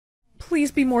Please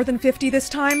be more than 50 this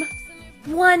time.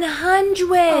 100!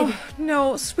 Oh,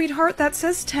 no, sweetheart, that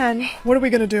says 10. What are we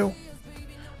gonna do?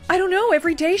 I don't know,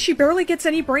 every day she barely gets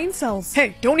any brain cells.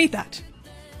 Hey, don't eat that.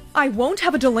 I won't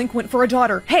have a delinquent for a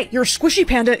daughter. Hey, Your squishy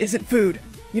panda isn't food.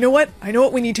 You know what? I know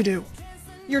what we need to do.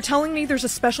 you're telling me there's a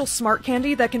special smart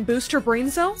candy that can boost her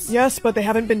brain cells? Yes, but they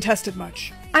haven't been tested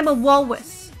much. I'm a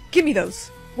walrus. Give me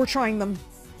those. We're trying them.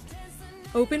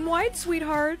 Open wide,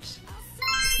 sweetheart.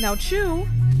 Now chew.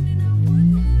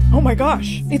 Oh my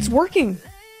gosh. It's working.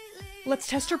 Let's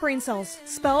test her brain cells.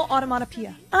 Spell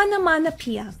onomatopoeia.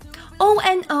 Onomatopoeia.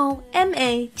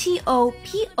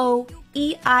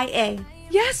 O-N-O-M-A-T-O-P-O-E-I-A.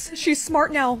 Yes, she's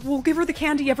smart now. We'll give her the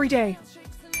candy every day.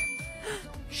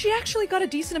 She actually got a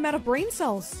decent amount of brain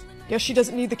cells. Guess she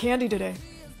doesn't need the candy today.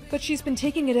 But she's been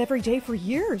taking it every day for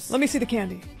years. Let me see the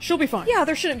candy. She'll be fine. Yeah,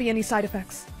 there shouldn't be any side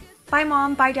effects. Bye,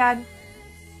 Mom. Bye, Dad.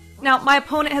 Now, my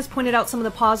opponent has pointed out some of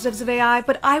the positives of AI,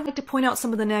 but I would like to point out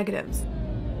some of the negatives.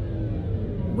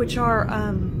 Which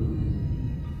are,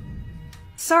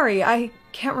 Sorry, I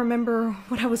can't remember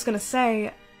what I was gonna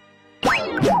say.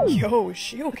 Yo, is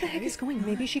she okay? What the heck is going on?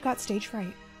 Maybe she got stage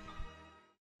fright.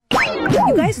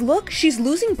 You guys, look! She's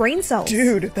losing brain cells!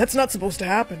 Dude, that's not supposed to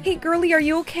happen. Hey, girlie, are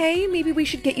you okay? Maybe we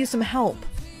should get you some help.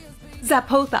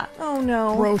 Zapotha. Oh,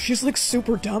 no. Bro, she's like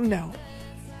super dumb now.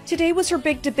 Today was her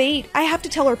big debate. I have to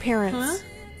tell her parents. Huh?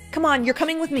 Come on, you're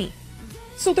coming with me.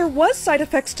 So there was side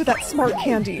effects to that smart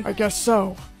candy. I guess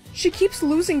so. She keeps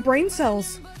losing brain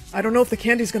cells. I don't know if the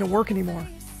candy's gonna work anymore.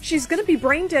 She's gonna be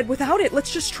brain dead without it.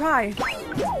 Let's just try.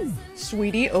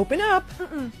 Sweetie, open up.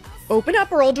 Open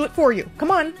up or I'll do it for you.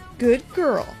 Come on. Good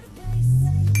girl.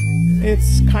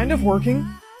 It's kind of working.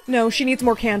 No, she needs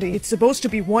more candy. It's supposed to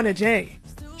be 1 a day.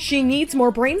 She needs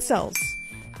more brain cells.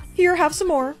 Here, have some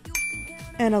more.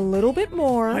 And a little bit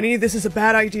more. Honey, this is a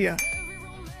bad idea.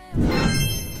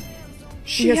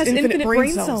 She has infinite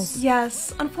brain cells. cells.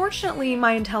 Yes, unfortunately,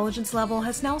 my intelligence level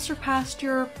has now surpassed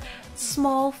your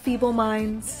small, feeble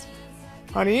minds.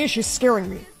 Honey, she's scaring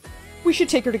me. We should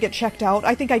take her to get checked out.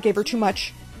 I think I gave her too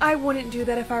much. I wouldn't do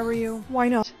that if I were you. Why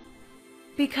not?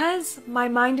 Because my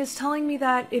mind is telling me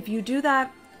that if you do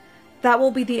that, that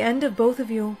will be the end of both of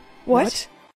you. What?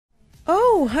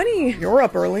 Oh, honey. You're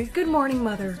up early. Good morning,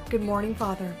 Mother. Good morning,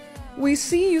 Father. We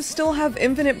see you still have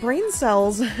infinite brain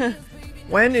cells.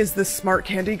 When is this smart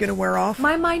candy gonna wear off?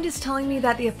 My mind is telling me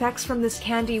that the effects from this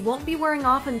candy won't be wearing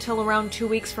off until around 2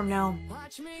 weeks from now.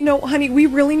 No, honey, we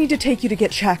really need to take you to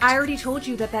get checked. I already told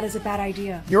you that that is a bad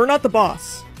idea. You're not the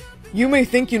boss. You may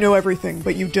think you know everything,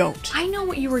 but you don't. I know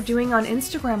what you were doing on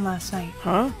Instagram last night.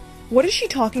 Huh? What is she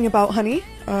talking about, honey?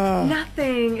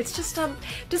 Nothing. It's just,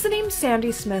 does the name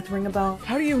Sandy Smith ring a bell?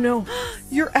 How do you know?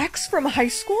 Your ex from high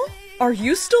school? Are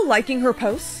you still liking her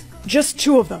posts? Just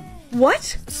 2 of them.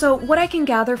 What? So what I can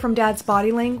gather from Dad's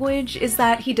body language is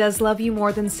that he does love you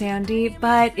more than Sandy,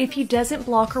 but if he doesn't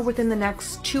block her within the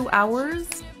next 2 hours,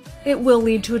 it will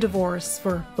lead to a divorce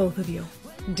for both of you.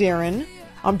 Darren.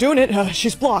 I'm doing it.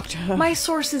 She's blocked. My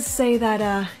sources say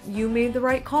that, you made the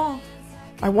right call.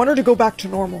 I want her to go back to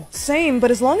normal. Same, but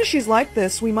as long as she's like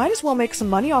this, we might as well make some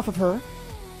money off of her.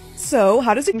 So,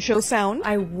 how does it show sound?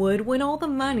 I would win all the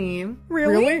money.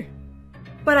 Really?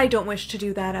 But I don't wish to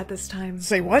do that at this time.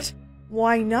 Say what?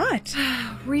 Why not?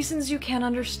 Reasons you can't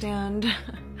understand.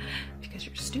 Because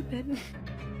you're stupid.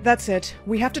 That's it.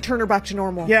 We have to turn her back to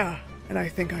normal. Yeah, and I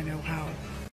think I know how.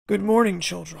 Good morning,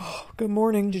 children. Good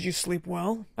morning. Did you sleep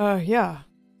well? Yeah.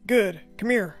 Good. Come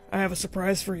here. I have a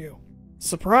surprise for you.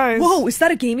 Surprise? Whoa, is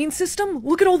that a gaming system?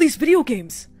 Look at all these video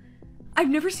games. I've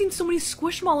never seen so many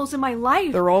Squishmallows in my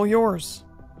life. They're all yours.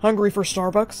 Hungry for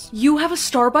Starbucks? You have a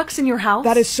Starbucks in your house?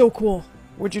 That is so cool.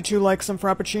 Would you 2 like some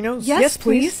Frappuccinos? Yes,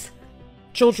 please.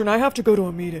 Children, I have to go to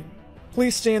a meeting.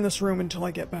 Please stay in this room until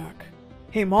I get back.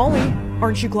 Hey, Molly,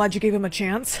 aren't you glad you gave him a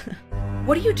chance?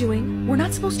 What are you doing? We're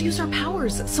not supposed to use our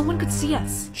powers. Someone could see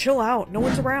us. Chill out. No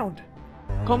one's around.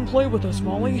 Come play with us,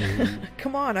 Molly.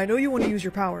 Come on, I know you want to use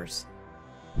your powers.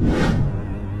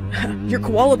 Your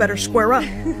koala better square up.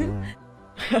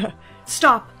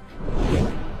 Stop.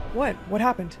 What? What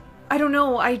happened? I don't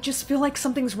know. I just feel like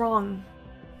something's wrong.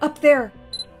 Up there.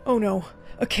 Oh no.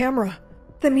 A camera.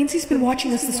 That means he's been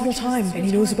watching us this whole time, and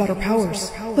he knows about our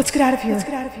powers. Let's get out of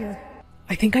here.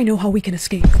 I think I know how we can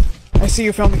escape. I see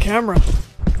you found the camera.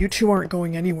 You 2 aren't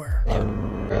going anywhere.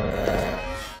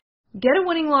 Get a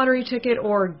winning lottery ticket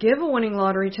or give a winning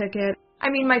lottery ticket. I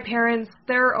mean, my parents,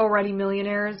 they're already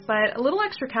millionaires, but a little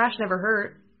extra cash never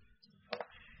hurt.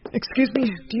 Excuse me,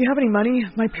 do you have any money?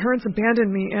 My parents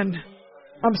abandoned me and...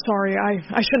 I'm sorry,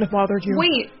 I shouldn't have bothered you.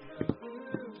 Wait!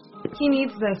 He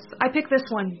needs this. I picked this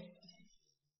one.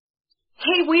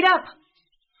 Hey, wait up!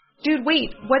 Dude,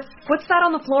 wait, what's that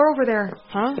on the floor over there?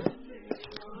 Huh?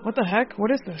 What the heck?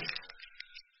 What is this?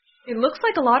 It looks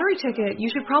like a lottery ticket. You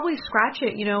should probably scratch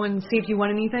it, and see if you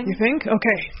won anything. You think?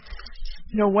 Okay.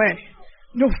 No way.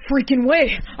 No freaking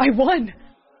way! I won!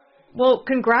 Well,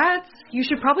 congrats. You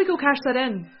should probably go cash that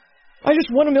in. I just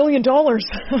won $1 million.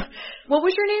 What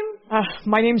was your name?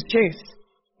 My name's Chase.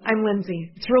 I'm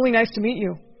Lindsay. It's really nice to meet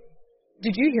you.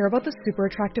 Did you hear about the super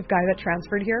attractive guy that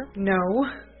transferred here? No.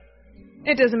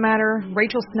 It doesn't matter.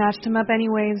 Rachel snatched him up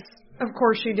anyways. Of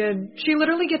course she did. She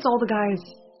literally gets all the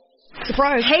guys.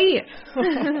 Surprise! Hey!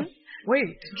 Wait.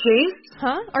 Chase?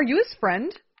 Huh? Are you his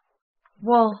friend?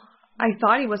 Well, I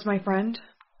thought he was my friend.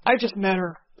 I just met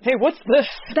her. Hey, what's this?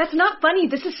 That's not funny.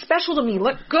 This is special to me.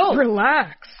 Let go.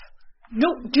 Relax. No,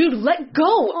 dude, let go.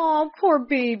 Aw, poor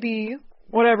baby.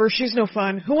 Whatever, she's no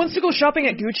fun. Who wants to go shopping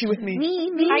at Gucci with me?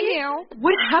 Me. I know.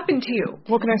 What happened to you?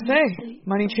 What can I say?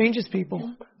 Money changes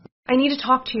people. I need to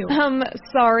talk to you.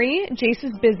 Sorry. Jace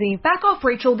is busy. Back off,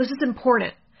 Rachel. This is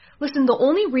important. Listen, the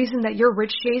only reason that you're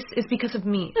rich, Jace, is because of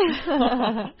me.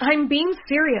 I'm being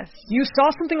serious. You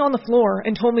saw something on the floor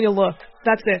and told me to look.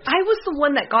 That's it. I was the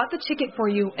one that got the ticket for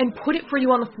you and put it for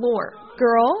you on the floor.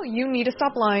 Girl, you need to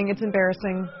stop lying. It's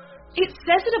embarrassing. It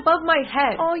says it above my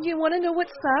head. Oh, you want to know what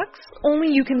sucks?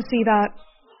 Only you can see that.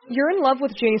 You're in love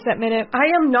with Jace that minute. I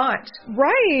am not.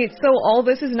 Right, so all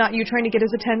this is not you trying to get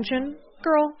his attention?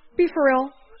 Girl, be for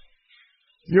real.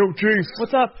 Yo, Chase.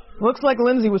 What's up? Looks like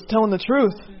Lindsay was telling the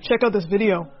truth. Check out this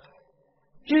video.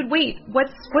 Dude, wait.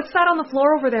 What's that on the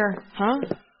floor over there? Huh?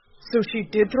 So she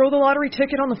did throw the lottery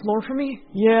ticket on the floor for me?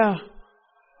 Yeah.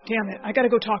 Damn it, I gotta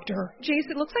go talk to her. Jace,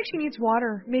 it looks like she needs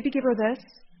water. Maybe give her this?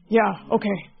 Yeah,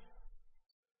 okay.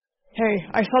 Hey,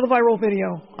 I saw the viral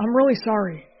video. I'm really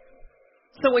sorry.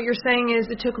 So what you're saying is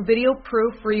it took video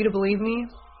proof for you to believe me?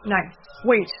 Nice.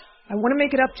 Wait, I want to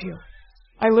make it up to you.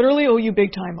 I literally owe you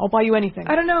big time. I'll buy you anything.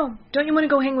 I don't know. Don't you want to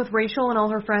go hang with Rachel and all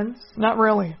her friends? Not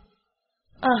really.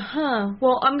 Uh-huh.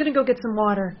 Well, I'm gonna go get some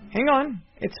water. Hang on.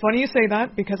 It's funny you say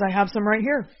that because I have some right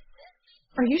here.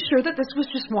 Are you sure that this was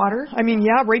just water? I mean,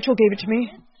 yeah, Rachel gave it to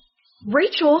me.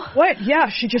 Rachel? What? Yeah,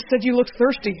 she just said you looked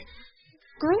thirsty.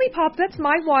 Girly Pop, that's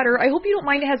my water. I hope you don't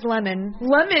mind it has lemon.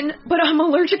 Lemon? But I'm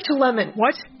allergic to lemon.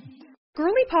 What?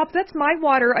 Girly Pop, that's my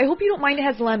water. I hope you don't mind it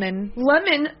has lemon.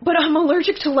 Lemon? But I'm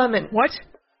allergic to lemon. What?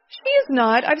 She is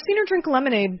not. I've seen her drink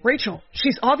lemonade. Rachel,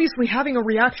 she's obviously having a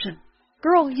reaction.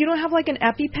 Girl, you don't have like an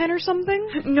EpiPen or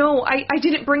something? No, I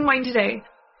didn't bring mine today.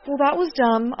 Well, that was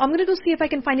dumb. I'm gonna go see if I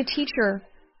can find a teacher.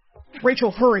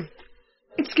 Rachel, hurry.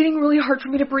 It's getting really hard for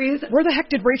me to breathe. Where the heck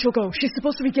did Rachel go? She's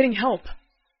supposed to be getting help.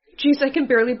 Jeez, I can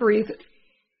barely breathe.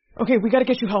 Okay, we gotta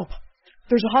get you help.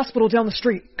 There's a hospital down the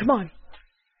street. Come on.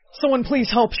 Someone please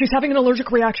help. She's having an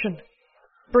allergic reaction.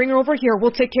 Bring her over here.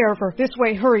 We'll take care of her. This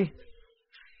way, hurry.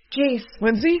 Jace.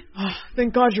 Lindsay? Oh,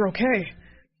 thank God you're okay.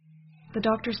 The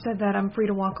doctor said that I'm free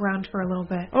to walk around for a little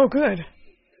bit. Oh, good.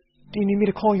 Do you need me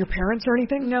to call your parents or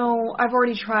anything? No, I've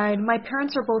already tried. My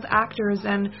parents are both actors,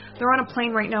 and they're on a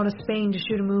plane right now to Spain to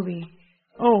shoot a movie.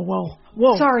 Oh, well,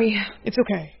 whoa. Sorry. It's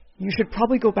okay. You should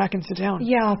probably go back and sit down.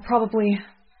 Yeah, probably.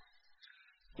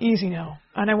 Easy now.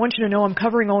 And I want you to know I'm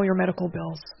covering all your medical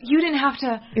bills. You didn't have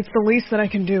to... It's the least that I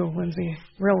can do, Lindsay.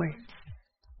 Really.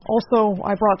 Also,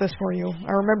 I brought this for you.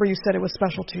 I remember you said it was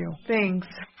special to you. Thanks.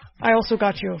 I also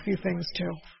got you a few things,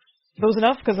 too. Those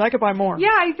enough? Because I could buy more. Yeah,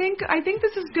 I think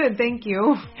this is good, thank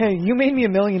you. Hey, you made me a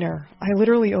millionaire. I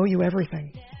literally owe you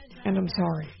everything. And I'm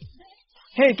sorry.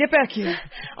 Hey, get back here.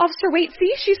 Officer, wait,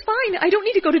 see? She's fine. I don't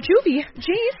need to go to juvie.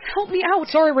 Jace, help me out.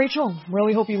 Sorry, Rachel.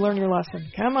 Really hope you learn your lesson.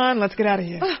 Come on, let's get out of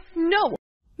here. No.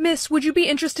 Miss, would you be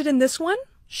interested in this one?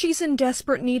 She's in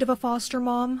desperate need of a foster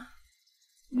mom.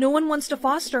 No one wants to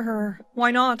foster her.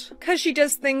 Why not? 'Cause she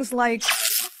does things like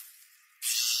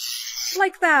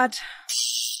that.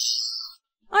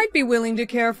 I'd be willing to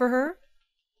care for her,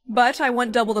 but I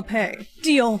want double the pay.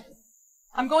 Deal.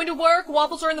 I'm going to work.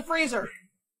 Waffles are in the freezer.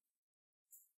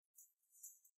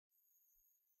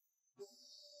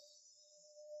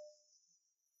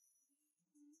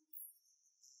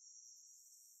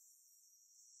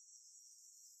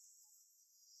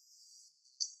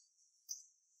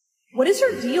 What is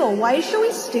her deal? Why is she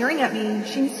always staring at me?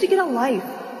 She needs to get a life.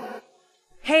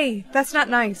 Hey, that's not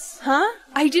nice. Huh?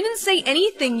 I didn't say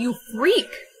anything, you freak!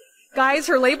 Guys,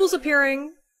 her label's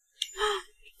appearing.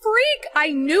 Freak!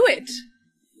 I knew it!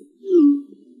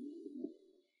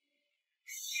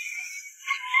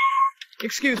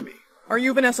 Excuse me. Are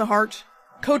you Vanessa Hart?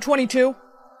 Code 22?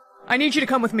 I need you to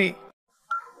come with me.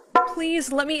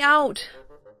 Please, let me out.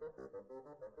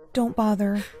 Don't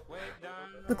bother.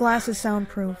 The glass is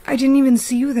soundproof. I didn't even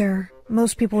see you there.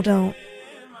 Most people don't.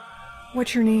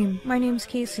 What's your name? My name's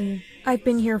Casey. I've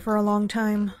been here for a long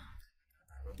time.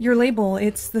 Your label,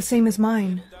 it's the same as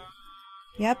mine.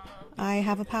 Yep, I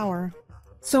have a power.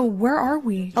 So where are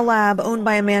we? A lab owned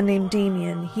by a man named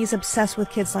Damien. He's obsessed with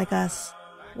kids like us.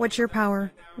 What's your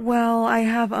power? Well, I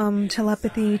have,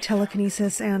 telepathy,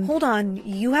 telekinesis, and... Hold on,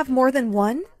 you have more than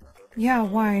one? Yeah,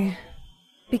 why?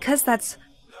 Because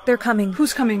they're coming.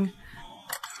 Who's coming?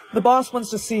 The boss wants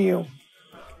to see you.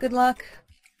 Good luck.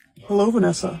 Hello,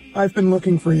 Vanessa. I've been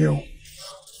looking for you.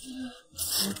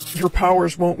 Your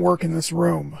powers won't work in this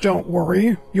room. Don't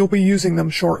worry, you'll be using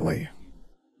them shortly.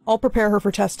 I'll prepare her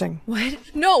for testing. What?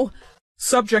 No!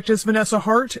 Subject is Vanessa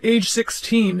Hart, age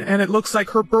 16, and it looks like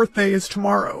her birthday is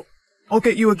tomorrow. I'll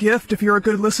get you a gift if you're a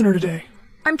good listener today.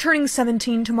 I'm turning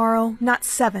 17 tomorrow, not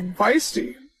 7.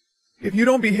 Feisty. If you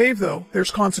don't behave, though,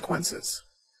 there's consequences.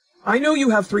 I know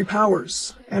you have 3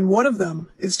 powers, and one of them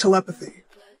is telepathy.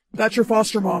 That's your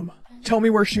foster mom. Tell me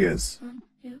where she is.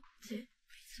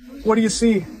 What do you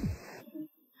see?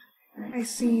 I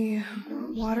see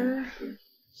water,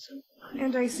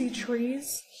 and I see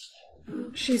trees.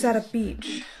 She's at a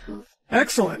beach.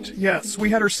 Excellent. Yes, we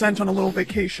had her sent on a little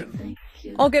vacation.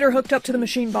 I'll get her hooked up to the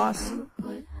machine, boss.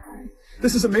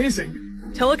 This is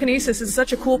amazing. Telekinesis is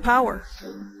such a cool power.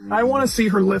 I want to see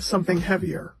her lift something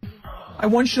heavier. I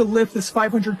want you to lift this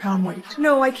 500-pound weight.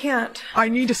 No, I can't. I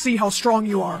need to see how strong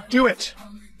you are. Do it.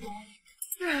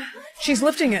 She's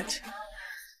lifting it.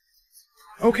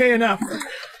 Okay, enough.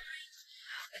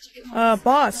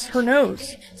 Boss, her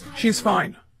nose. She's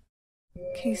fine.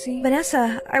 Casey?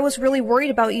 Vanessa, I was really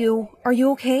worried about you. Are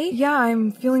you okay? Yeah,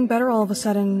 I'm feeling better all of a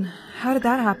sudden. How did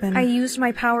that happen? I used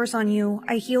my powers on you.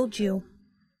 I healed you.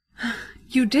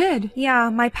 You did? Yeah,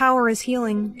 my power is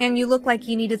healing, and you look like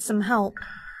you needed some help.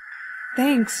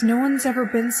 Thanks, no one's ever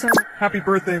been so... Happy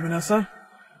birthday, Vanessa.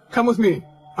 Come with me.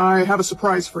 I have a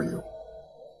surprise for you.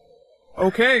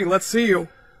 Okay, let's see you.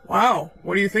 Wow,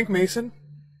 what do you think, Mason?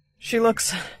 She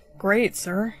looks great,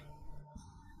 sir.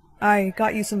 I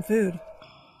got you some food.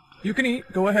 You can eat.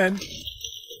 Go ahead.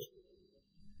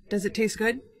 Does it taste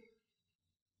good?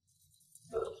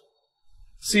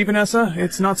 See, Vanessa,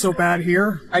 it's not so bad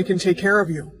here. I can take care of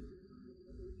you.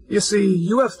 You see,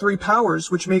 you have 3 powers,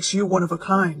 which makes you one of a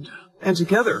kind. And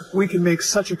together, we can make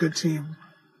such a good team.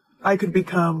 I could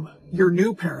become your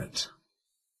new parent.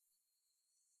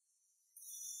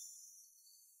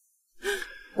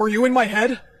 Were you in my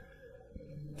head?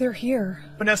 They're here.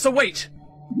 Vanessa, wait!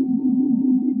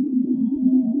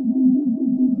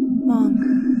 Mom.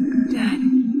 Dad.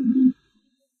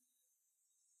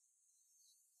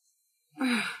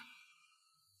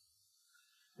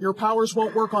 Your powers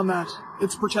won't work on that.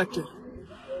 It's protected.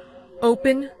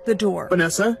 Open the door.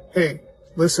 Vanessa, hey,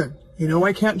 listen. You know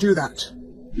I can't do that.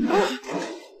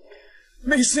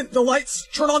 Mason, the lights!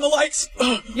 Turn on the lights!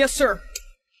 Yes, sir.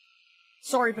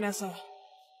 Sorry, Vanessa.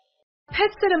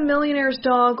 Pets at a millionaire's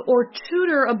dog or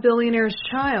tutor a billionaire's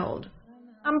child.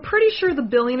 I'm pretty sure the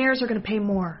billionaires are going to pay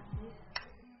more.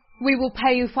 We will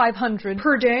pay you 500.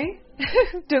 Per day?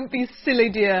 Don't be silly,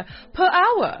 dear. Per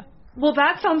hour. Well,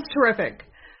 that sounds terrific.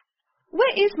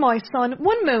 Where is my son?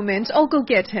 One moment, I'll go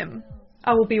get him.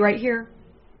 I will be right here.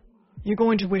 You're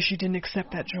going to wish you didn't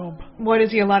accept that job. What,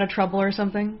 is he a lot of trouble or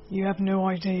something? You have no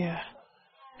idea.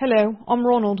 Hello, I'm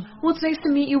Ronald. Well, it's nice to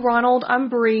meet you, Ronald. I'm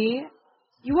Bree.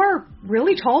 You are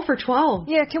really tall for 12.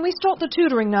 Yeah, can we start the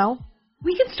tutoring now?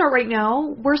 We can start right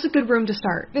now. Where's a good room to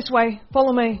start? This way,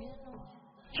 follow me.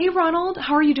 Hey, Ronald,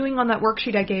 how are you doing on that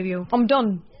worksheet I gave you? I'm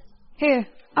done. Here.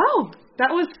 Oh, that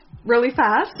was really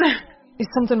fast. Is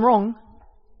something wrong?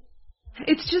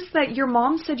 It's just that your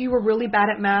mom said you were really bad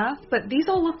at math, but these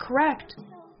all look correct.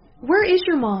 Where is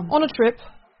your mom? On a trip.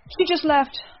 She just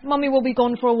left. Mummy will be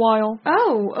gone for a while.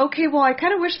 Oh, okay, well, I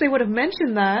kind of wish they would have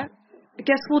mentioned that. I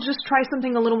guess we'll just try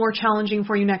something a little more challenging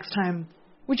for you next time.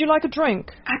 Would you like a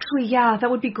drink? Actually, yeah,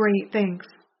 that would be great, thanks.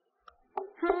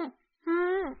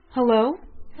 Hello?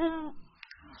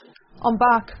 I'm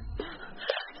back.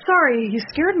 Sorry, you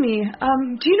scared me.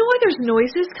 Do you know why there's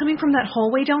noises coming from that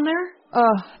hallway down there?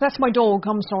 That's my dog.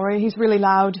 I'm sorry. He's really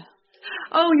loud.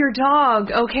 Oh, your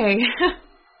dog. Okay.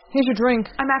 Here's your drink.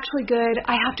 I'm actually good.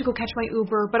 I have to go catch my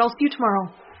Uber, but I'll see you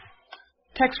tomorrow.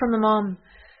 Text from the mom.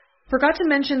 Forgot to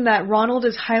mention that Ronald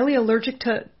is highly allergic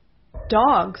to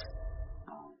dogs.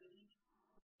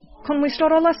 Can we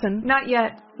start our lesson? Not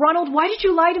yet. Ronald, why did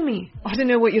you lie to me? I don't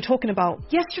know what you're talking about.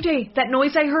 Yesterday, that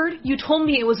noise I heard, you told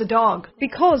me it was a dog.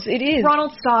 Because it is.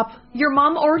 Ronald, stop. Your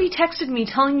mom already texted me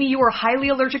telling me you were highly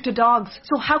allergic to dogs.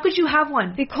 So how could you have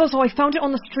one? Because I found it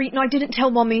on the street and I didn't tell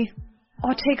Mummy.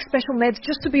 I'll take special meds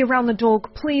just to be around the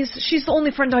dog. Please, she's the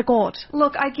only friend I got.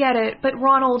 Look, I get it, but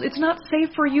Ronald, it's not safe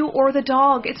for you or the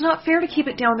dog. It's not fair to keep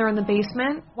it down there in the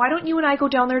basement. Why don't you and I go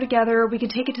down there together? We can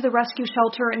take it to the rescue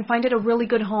shelter and find it a really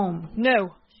good home.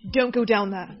 No, don't go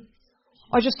down there.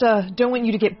 I just, don't want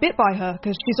you to get bit by her,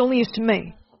 because she's only used to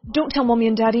me. Don't tell Mommy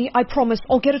and Daddy. I promise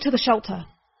I'll get her to the shelter.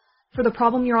 For the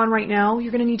problem you're on right now,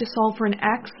 you're going to need to solve for an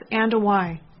X and a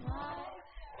Y.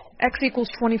 X equals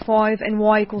 25 and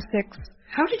Y equals 6.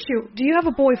 How did you... Do you have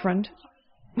a boyfriend?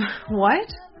 What?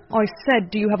 I said,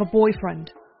 do you have a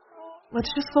boyfriend?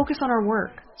 Let's just focus on our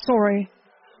work. Sorry.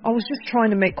 I was just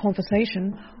trying to make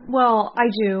conversation. Well, I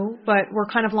do, but we're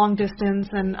kind of long distance,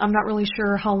 and I'm not really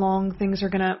sure how long things are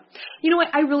gonna... You know what?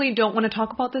 I really don't want to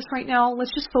talk about this right now.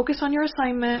 Let's just focus on your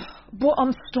assignment. But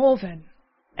I'm starving.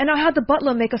 And I had the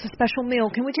butler make us a special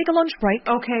meal. Can we take a lunch break?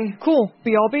 Okay. Cool.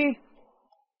 BRB.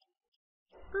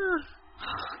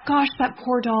 Gosh, that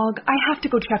poor dog. I have to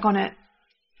go check on it.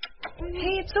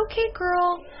 Hey, it's okay,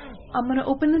 girl. I'm gonna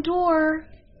open the door.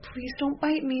 Please don't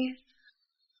bite me.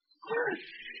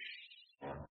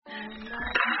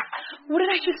 What did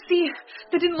I just see?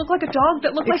 That didn't look like a dog.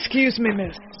 That looked like... Excuse me,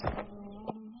 miss.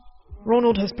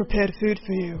 Ronald has prepared food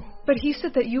for you. But he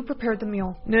said that you prepared the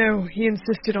meal. No, he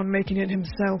insisted on making it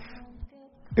himself.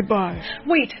 Goodbye.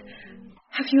 Wait.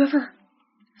 Have you ever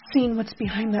seen what's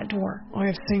behind that door? I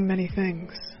have seen many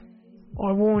things.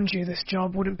 I warned you this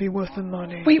job wouldn't be worth the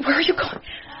money. Wait, where are you going?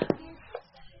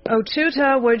 Oh,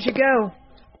 Tutor, where'd you go?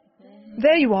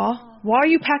 There you are. Why are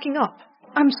you packing up?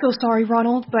 I'm so sorry,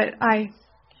 Ronald, but I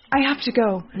have to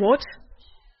go. What?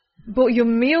 But your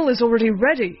meal is already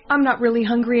ready. I'm not really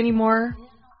hungry anymore.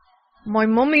 My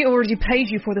mommy already paid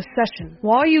you for the session.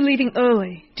 Why are you leaving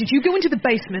early? Did you go into the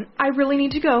basement? I really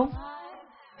need to go.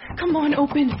 Come on,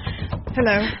 open.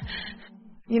 Hello.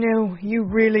 You know, you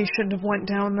really shouldn't have went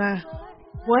down there.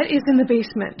 What is in the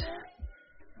basement?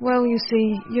 Well, you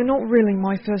see, you're not really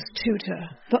my first tutor.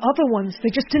 The other ones, they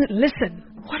just didn't listen.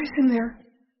 What is in there?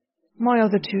 My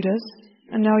other tutors.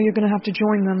 And now you're gonna have to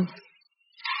join them.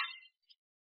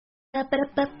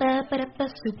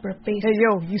 Super basic. Hey,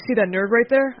 yo, you see that nerd right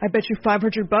there? I bet you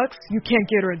 $500 you can't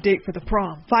get her a date for the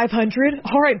prom. 500?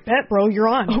 Alright, bet, bro, you're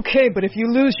on. Okay, but if you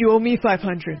lose, you owe me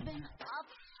 500.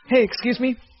 Hey, excuse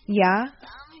me? Yeah?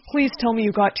 Please tell me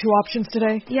you got 2 options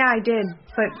today. Yeah, I did.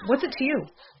 But what's it to you?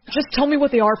 Just tell me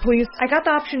what they are, please. I got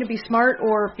the option to be smart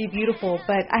or be beautiful,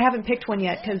 but I haven't picked one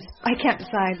yet because I can't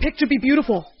decide. Pick to be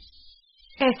beautiful.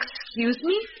 Excuse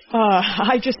me?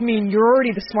 I just mean you're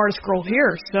already the smartest girl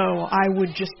here, so I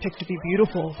would just pick to be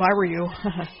beautiful if I were you.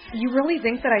 You really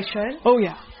think that I should? Oh,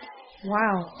 yeah.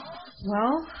 Wow.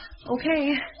 Well,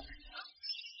 okay.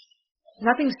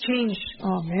 Nothing's changed.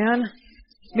 Oh, man.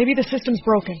 Maybe the system's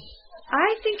broken.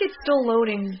 I think it's still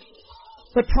loading.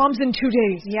 But prom's in 2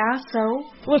 days. Yeah, so?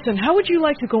 Listen, how would you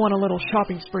like to go on a little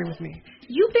shopping spree with me?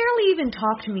 You barely even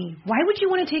talk to me. Why would you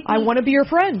want to take me? I want to be your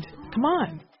friend. Come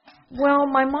on. Well,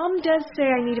 my mom does say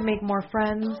I need to make more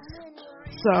friends.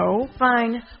 So?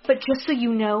 Fine, but just so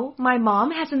you know, my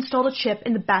mom has installed a chip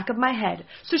in the back of my head,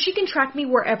 so she can track me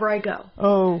wherever I go.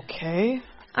 Okay.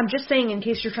 I'm just saying in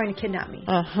case you're trying to kidnap me.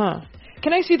 Uh-huh.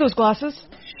 Can I see those glasses?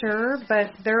 Sure,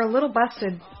 but they're a little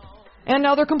busted. And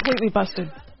now they're completely busted.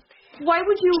 Why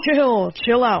would you...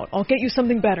 Chill out. I'll get you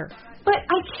something better. But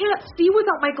I can't see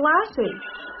without my glasses.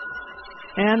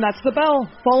 And that's the bell.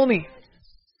 Follow me.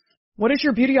 What does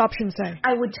your beauty option say?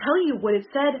 I would tell you what it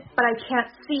said, but I can't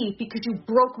see because you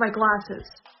broke my glasses.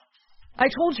 I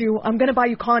told you I'm going to buy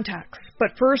you contacts,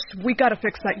 but first we got to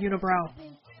fix that unibrow.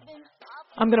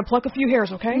 I'm going to pluck a few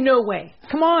hairs, okay? No way.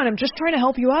 Come on, I'm just trying to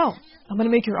help you out. I'm going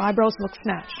to make your eyebrows look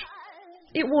snatched.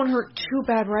 It won't hurt too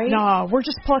bad, right? Nah, we're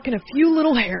just plucking a few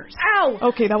little hairs. Ow!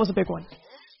 Okay, that was a big one.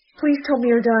 Please tell me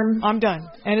you're done. I'm done,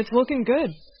 and it's looking good.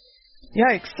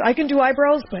 Yikes, I can do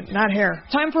eyebrows, but not hair.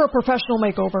 Time for a professional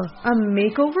makeover. A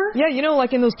makeover? Yeah, you know,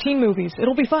 like in those teen movies.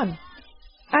 It'll be fun.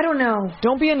 I don't know.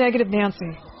 Don't be a negative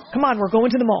Nancy. Come on, we're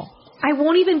going to the mall. I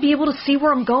won't even be able to see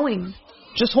where I'm going.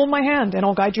 Just hold my hand, and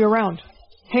I'll guide you around.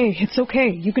 Hey, it's okay.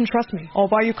 You can trust me. I'll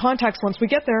buy you contacts once we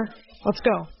get there. Let's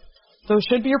go. Those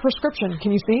should be your prescription.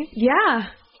 Can you see? Yeah.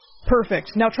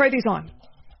 Perfect. Now try these on.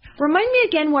 Remind me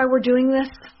again why we're doing this.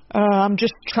 I'm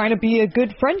just trying to be a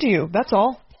good friend to you. That's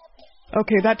all.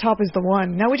 Okay, that top is the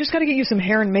one. Now we just gotta get you some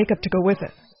hair and makeup to go with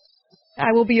it.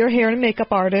 I will be your hair and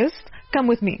makeup artist. Come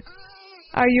with me.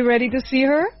 Are you ready to see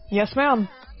her? Yes, ma'am.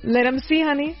 Let 'em see,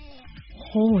 honey.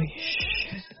 Holy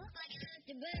shit.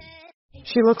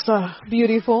 She looks,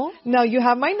 beautiful. Now you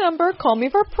have my number. Call me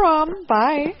for prom.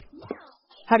 Bye.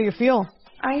 How do you feel?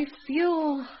 I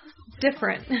feel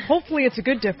different. Hopefully it's a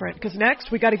good different, because next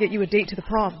we gotta get you a date to the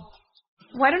prom.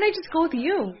 Why don't I just go with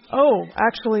you? Oh,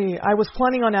 actually, I was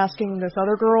planning on asking this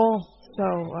other girl,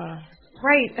 so,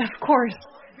 Right, of course.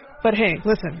 But hey,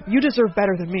 listen, you deserve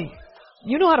better than me.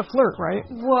 You know how to flirt, right?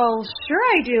 Well, sure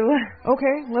I do.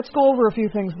 Okay, let's go over a few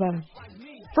things then.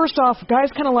 First off,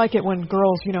 guys kind of like it when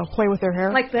girls, play with their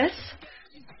hair. Like this?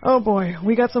 Oh boy,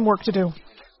 we got some work to do.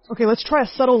 Okay, let's try a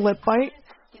subtle lip bite.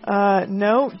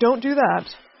 No, don't do that.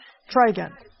 Try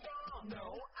again.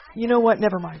 You know what?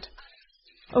 Never mind.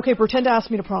 Okay, pretend to ask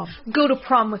me to prom. Go to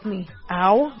prom with me.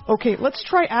 Ow. Okay, let's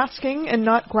try asking and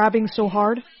not grabbing so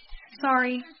hard.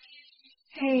 Sorry.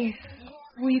 Hey,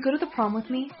 will you go to the prom with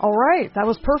me? Alright, that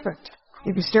was perfect.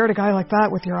 If you stare at a guy like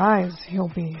that with your eyes, he'll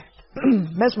be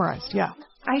mesmerized, yeah.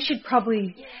 I should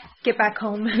probably get back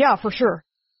home. Yeah, for sure.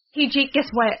 Hey, Jake, guess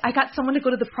what? I got someone to go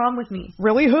to the prom with me.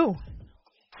 Really? Who?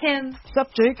 Him. Sup,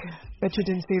 Jake? Bet you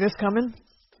didn't see this coming.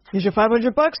 Here's your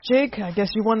 $500, Jake. I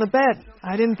guess you won the bet.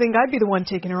 I didn't think I'd be the one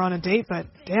taking her on a date, but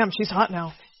damn, she's hot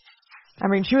now. I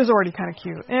mean, she was already kind of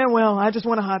cute. Well, I just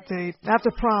want a hot date.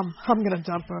 After prom, I'm gonna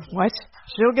dump her. What?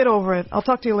 She'll get over it. I'll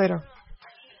talk to you later.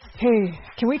 Hey,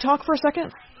 can we talk for a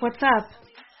second? What's up?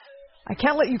 I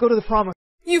can't let you go to the prom.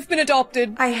 You've been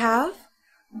adopted. I have?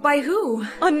 By who?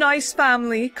 A nice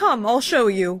family. Come, I'll show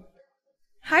you.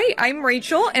 Hi, I'm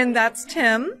Rachel, and that's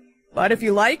Tim. But if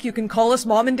you like, you can call us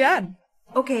Mom and Dad.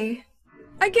 Okay.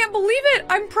 I can't believe it!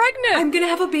 I'm pregnant! I'm gonna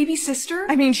have a baby sister?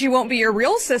 I mean, she won't be your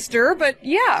real sister, but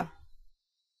yeah.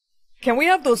 Can we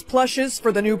have those plushes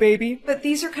for the new baby? But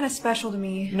these are kind of special to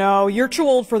me. No, you're too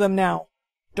old for them now.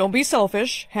 Don't be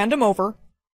selfish. Hand them over.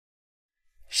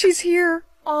 She's here.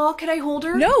 Aw, can I hold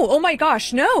her? No, oh my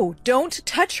gosh, no. Don't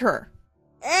touch her.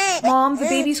 Mom, the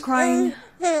baby's crying.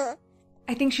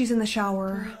 I think she's in the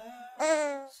shower.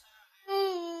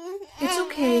 It's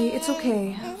okay, it's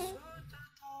okay.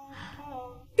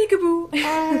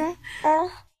 Peekaboo.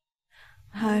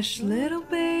 Hush, little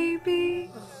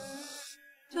baby.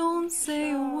 Don't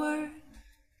say a word.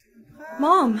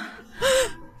 Mom.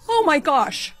 Oh my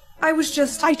gosh.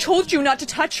 I told you not to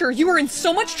touch her. You were in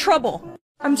so much trouble.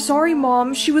 I'm sorry,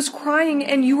 Mom. She was crying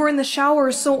and you were in the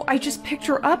shower, so I just picked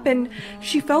her up and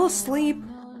she fell asleep.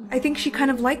 I think she kind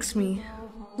of likes me.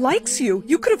 Likes you?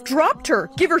 You could have dropped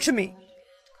her. Give her to me.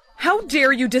 How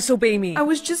dare you disobey me? I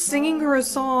was just singing her a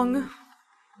song.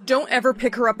 Don't ever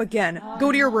pick her up again.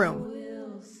 Go to your room.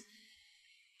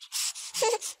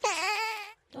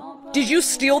 Did you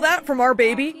steal that from our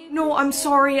baby? No, I'm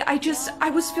sorry. I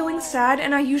was feeling sad,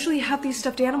 and I usually have these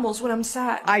stuffed animals when I'm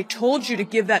sad. I told you to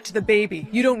give that to the baby.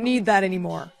 You don't need that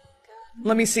anymore.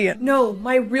 Let me see it. No,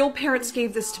 my real parents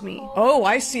gave this to me. Oh,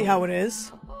 I see how it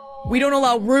is. We don't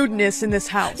allow rudeness in this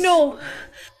house. No!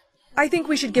 I think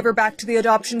we should give her back to the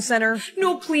adoption center.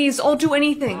 No, please, I'll do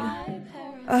anything.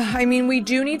 I mean, we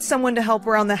do need someone to help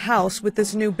around the house with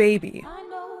this new baby.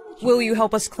 Will you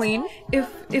help us clean?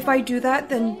 If I do that,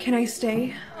 then can I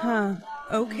stay? Huh.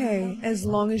 Okay. As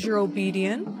long as you're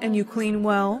obedient and you clean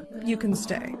well, you can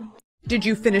stay. Did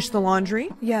you finish the laundry?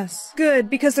 Yes.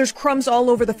 Good, because there's crumbs all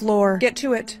over the floor. Get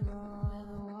to it.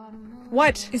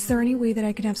 What? Is there any way that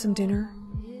I can have some dinner?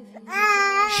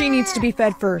 She needs to be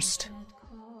fed first.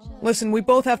 Listen, we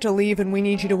both have to leave and we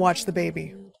need you to watch the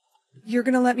baby. You're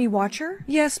gonna let me watch her?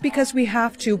 Yes, because we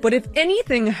have to, but if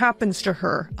anything happens to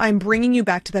her, I'm bringing you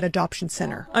back to that adoption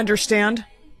center. Understand?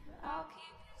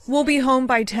 We'll be home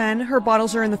by 10. Her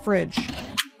bottles are in the fridge.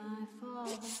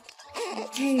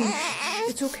 Hey,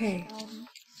 it's okay.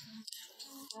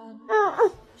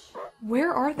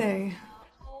 Where are they?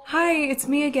 Hi, it's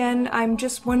me again. I'm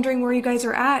just wondering where you guys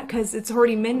are at, 'cause it's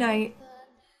already midnight.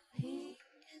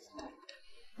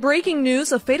 Breaking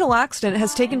news, a fatal accident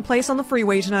has taken place on the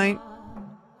freeway tonight.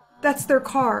 That's their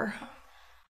car.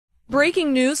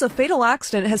 Breaking news, a fatal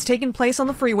accident has taken place on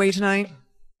the freeway tonight.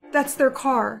 That's their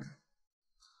car.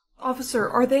 Officer,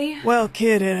 are they? Well,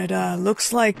 kid, it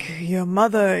looks like your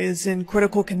mother is in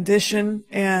critical condition,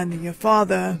 and your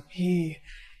father, he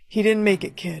didn't make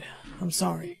it, kid. I'm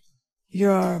sorry.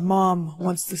 Your mom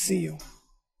wants to see you.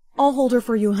 I'll hold her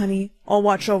for you, honey. I'll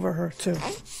watch over her, too.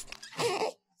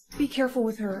 Be careful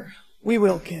with her. We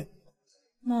will, kid.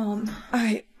 Mom.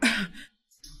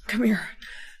 Come here.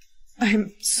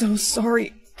 I'm so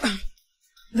sorry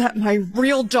that my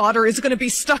real daughter is gonna be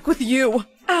stuck with you.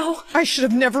 Ow! I should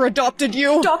have never adopted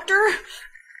you. Doctor?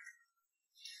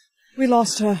 We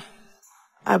lost her.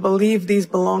 I believe these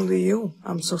belong to you.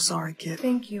 I'm so sorry, kid.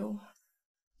 Thank you.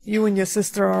 You and your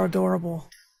sister are adorable.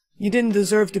 You didn't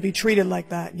deserve to be treated like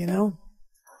that, you know?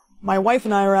 My wife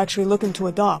and I are actually looking to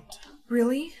adopt.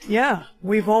 Really? Yeah,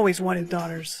 we've always wanted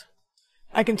daughters.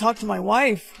 I can talk to my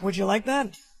wife. Would you like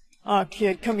that?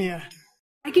 Kid, come here.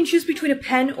 I can choose between a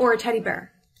pen or a teddy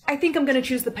bear. I think I'm gonna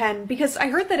choose the pen, because I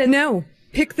heard that it's— No,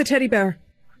 pick the teddy bear.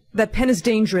 That pen is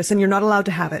dangerous and you're not allowed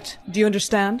to have it. Do you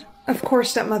understand? Of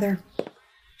course, stepmother.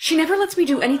 She never lets me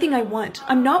do anything I want.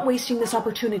 I'm not wasting this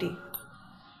opportunity.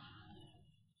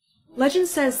 Legend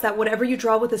says that whatever you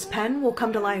draw with this pen will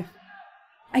come to life.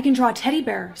 I can draw a teddy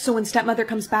bear, so when stepmother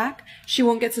comes back, she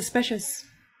won't get suspicious.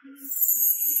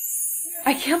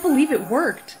 I can't believe it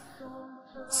worked.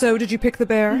 So, did you pick the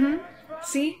bear? Mm-hmm.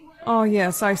 See? Oh,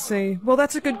 yes, I see. Well,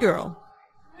 that's a good girl.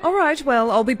 All right,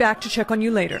 well, I'll be back to check on you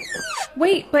later.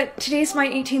 Wait, but today's my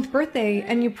 18th birthday,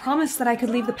 and you promised that I could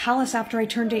leave the palace after I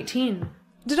turned 18.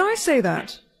 Did I say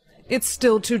that? It's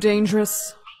still too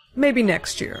dangerous. Maybe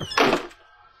next year.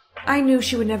 I knew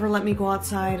she would never let me go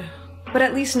outside, but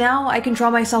at least now I can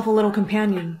draw myself a little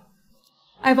companion.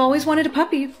 I've always wanted a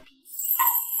puppy.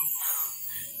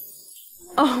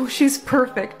 Oh, she's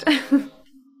perfect.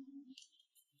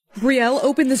 Brielle,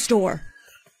 open this door.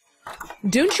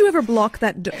 Don't you ever block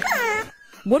that door?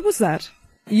 What was that?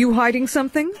 You hiding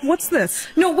something? What's this?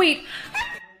 No, wait!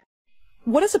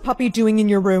 What is a puppy doing in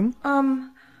your room?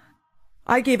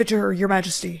 I gave it to her, Your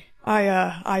Majesty.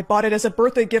 I bought it as a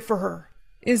birthday gift for her.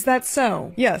 Is that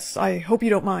so? Yes, I hope you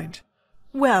don't mind.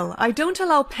 Well, I don't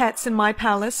allow pets in my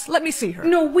palace. Let me see her.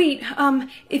 No, wait,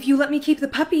 if you let me keep the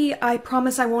puppy, I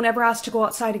promise I won't ever ask to go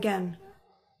outside again.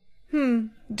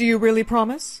 Do you really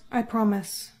promise? I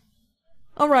promise.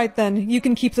 All right, then. You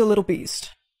can keep the little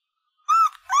beast.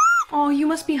 Oh, you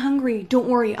must be hungry. Don't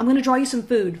worry, I'm gonna draw you some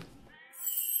food.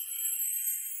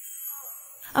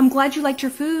 I'm glad you liked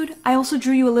your food. I also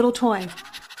drew you a little toy.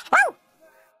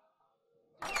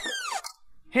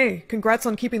 Hey, congrats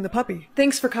on keeping the puppy.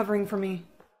 Thanks for covering for me.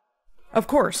 Of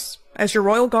course. As your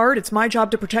royal guard, it's my job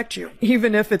to protect you,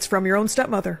 even if it's from your own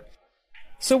stepmother.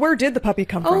 So where did the puppy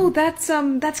come from? Oh, that's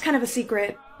kind of a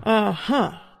secret.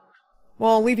 Uh-huh.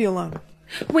 Well, I'll leave you alone.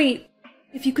 Wait,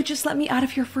 if you could just let me out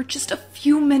of here for just a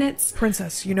few minutes.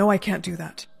 Princess, you know I can't do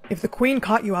that. If the queen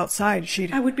caught you outside,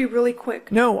 she'd— I would be really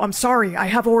quick. No, I'm sorry. I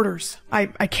have orders. I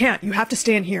can't. You have to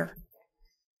stay in here.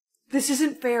 This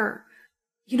isn't fair.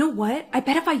 You know what? I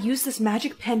bet if I use this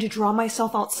magic pen to draw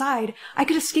myself outside, I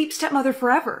could escape stepmother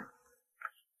forever.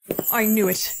 I knew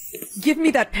it. Give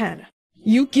me that pen.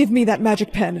 You give me that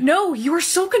magic pen. No, you are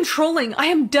so controlling. I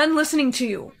am done listening to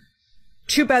you.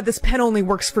 Too bad this pen only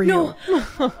works for you.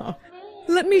 No.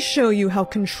 Let me show you how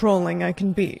controlling I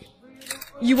can be.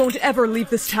 You won't ever leave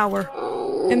this tower.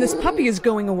 And this puppy is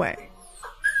going away.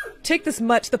 Take this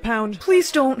mutt the pound.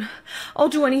 Please don't. I'll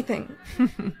do anything.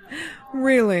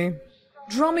 Really?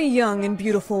 Draw me young and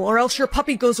beautiful, or else your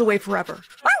puppy goes away forever.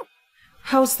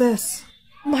 How's this?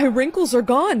 My wrinkles are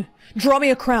gone. Draw me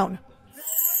a crown.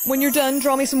 When you're done,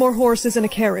 draw me some more horses and a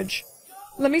carriage.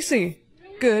 Let me see.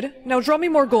 Good. Now draw me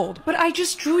more gold. But I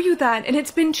just drew you that, and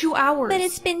it's been 2 hours. But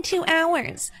it's been 2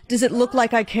 hours. Does it look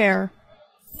like I care?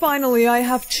 Finally, I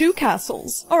have 2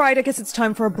 castles. All right, I guess it's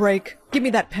time for a break. Give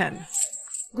me that pen.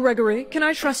 Gregory, can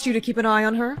I trust you to keep an eye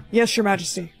on her? Yes, Your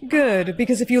Majesty. Good,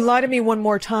 because if you lie to me one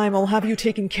more time, I'll have you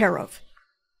taken care of.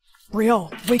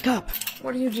 Brielle, wake up.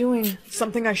 What are you doing?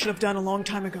 Something I should have done a long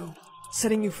time ago.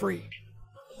 Setting you free.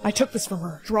 I took this from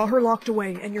her. Draw her locked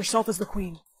away, and yourself as the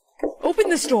queen. Open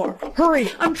this door. Hurry!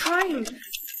 I'm trying.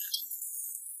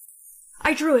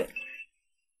 I drew it.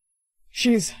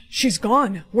 She's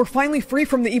gone. We're finally free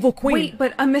from the evil queen. Wait,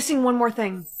 but I'm missing one more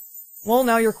thing. Well,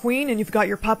 now you're queen and you've got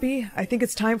your puppy. I think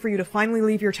it's time for you to finally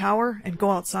leave your tower and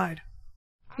go outside.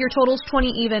 Your total's 20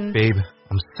 even. Babe,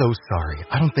 I'm so sorry.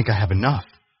 I don't think I have enough.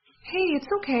 Hey, it's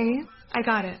okay. I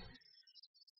got it.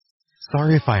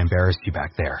 Sorry if I embarrassed you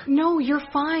back there. No, you're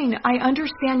fine. I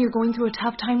understand you're going through a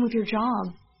tough time with your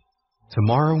job.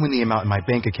 Tomorrow, when the amount in my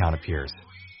bank account appears,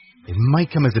 it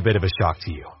might come as a bit of a shock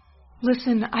to you.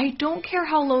 Listen, I don't care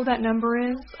how low that number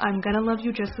is. I'm gonna love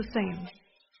you just the same.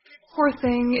 Poor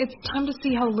thing, it's time to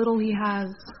see how little he has.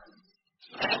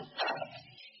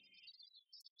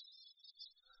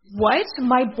 What?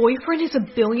 My boyfriend is a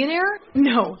billionaire?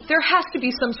 No, there has to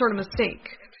be some sort of mistake.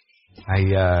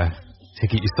 I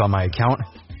take it you saw my account?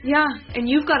 Yeah, and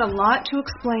you've got a lot to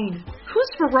explain. Whose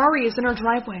Ferrari is in our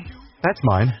driveway? That's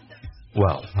mine.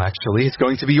 Well, actually, it's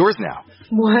going to be yours now.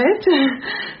 What?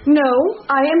 No,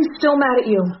 I am still mad at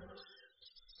you.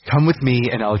 Come with me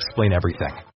and I'll explain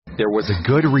everything. There was a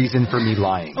good reason for me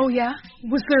lying. Oh, yeah?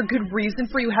 Was there a good reason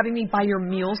for you having me buy your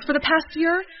meals for the past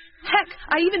year? Heck,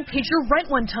 I even paid your rent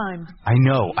one time. I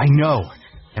know.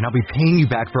 And I'll be paying you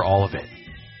back for all of it.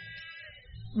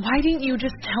 Why didn't you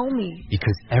just tell me?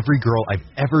 Because every girl I've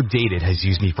ever dated has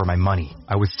used me for my money.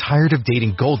 I was tired of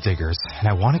dating gold diggers, and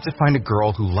I wanted to find a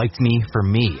girl who liked me for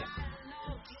me.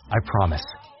 I promise,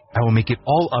 I will make it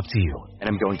all up to you, and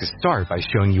I'm going to start by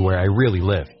showing you where I really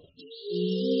live.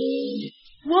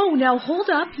 Whoa, now hold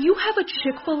up. You have a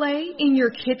Chick-fil-A in your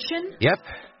kitchen? Yep.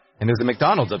 And there's a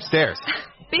McDonald's upstairs.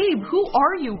 Babe, who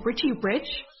are you, Richie Rich?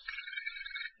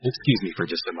 Excuse me for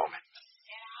just a moment.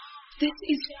 This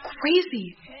is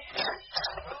crazy.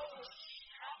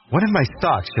 One of my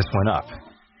stocks just went up.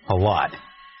 A lot.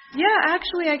 Yeah,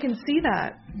 actually, I can see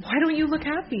that. Why don't you look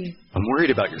happy? I'm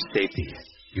worried about your safety.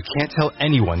 You can't tell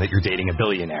anyone that you're dating a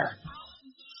billionaire.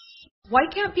 Why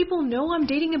can't people know I'm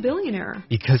dating a billionaire?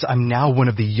 Because I'm now one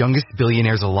of the youngest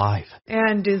billionaires alive.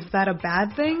 And is that a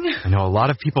bad thing? I know a lot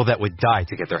of people that would die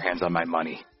to get their hands on my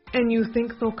money. And you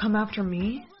think they'll come after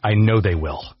me? I know they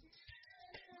will.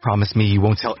 Promise me you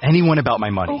won't tell anyone about my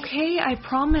money. Okay, I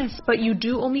promise, but you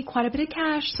do owe me quite a bit of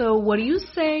cash, so what do you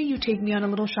say you take me on a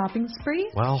little shopping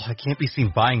spree? Well, I can't be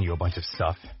seen buying you a bunch of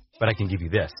stuff, but I can give you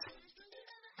this.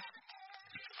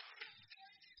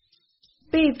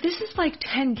 Babe, this is like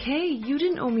 $10K. You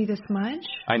didn't owe me this much.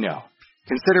 I know.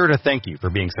 Consider it a thank you for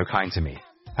being so kind to me.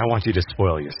 I want you to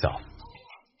spoil yourself.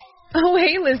 Oh,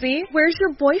 hey, Lizzie. Where's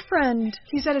your boyfriend?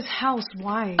 He's at his house.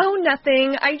 Why? Oh,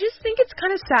 nothing. I just think it's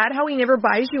kind of sad how he never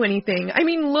buys you anything. I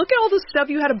mean, look at all the stuff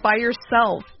you had to buy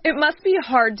yourself. It must be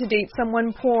hard to date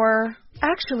someone poor.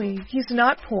 Actually, he's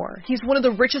not poor. He's one of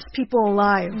the richest people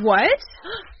alive. What?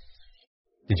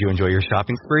 Did you enjoy your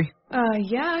shopping spree?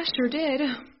 Yeah, sure did.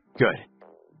 Good.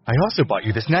 I also bought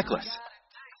you this necklace.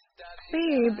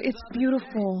 Babe, it's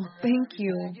beautiful. Thank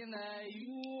you.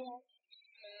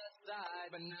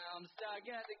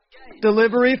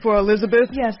 Delivery for Elizabeth?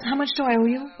 Yes, how much do I owe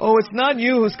you? Oh, it's not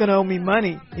you who's gonna owe me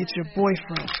money. It's your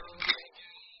boyfriend.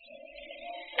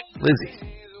 Lizzie,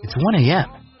 it's 1 a.m.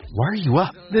 Why are you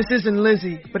up? This isn't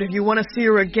Lizzie, but if you want to see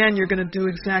her again, you're gonna do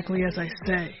exactly as I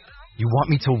say. You want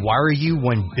me to wire you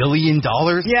 $1 billion?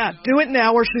 Yeah, do it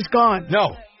now or she's gone.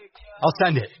 No. I'll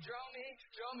send it.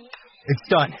 It's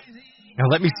done. Now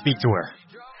let me speak to her.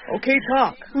 Okay,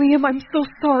 talk. Liam, I'm so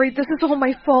sorry. This is all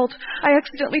my fault. I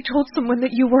accidentally told someone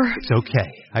that you were... It's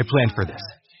okay. I planned for this.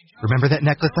 Remember that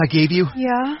necklace I gave you?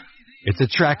 Yeah? It's a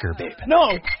tracker, babe.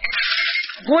 No!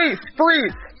 Please,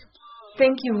 freeze!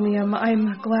 Thank you, Liam.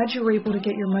 I'm glad you were able to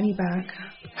get your money back.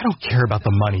 I don't care about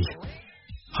the money.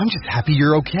 I'm just happy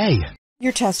you're okay.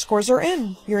 Your test scores are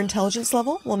in. Your intelligence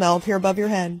level will now appear above your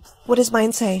head. What does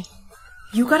mine say?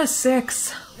 You got a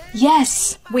 6.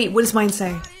 Yes! Wait, what does mine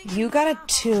say? You got a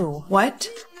 2. What?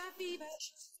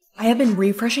 I have been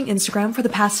refreshing Instagram for the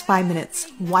past 5 minutes.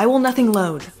 Why will nothing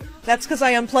load? That's because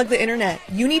I unplugged the internet.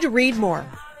 You need to read more.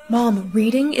 Mom,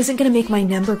 reading isn't gonna make my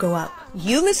number go up.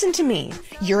 You listen to me.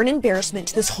 You're an embarrassment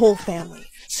to this whole family.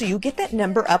 So you get that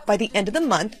number up by the end of the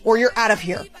month, or you're out of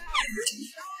here.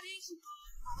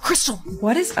 Crystal!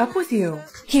 What is up with you?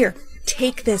 Here,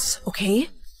 take this, okay?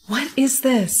 What is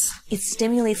this? It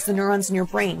stimulates the neurons in your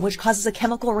brain, which causes a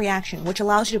chemical reaction, which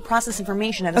allows you to process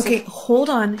information at a... Okay, hold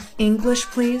on. English,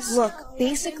 please. Look,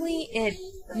 basically, it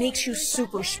makes you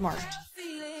super smart.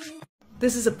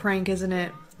 This is a prank, isn't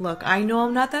it? Look, I know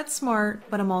I'm not that smart,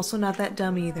 but I'm also not that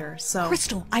dumb either, so...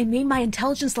 Crystal, I made my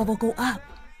intelligence level go up.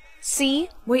 See?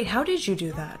 Wait, how did you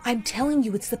do that? I'm telling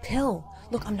you, it's the pill.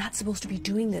 Look, I'm not supposed to be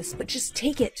doing this, but just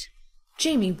take it.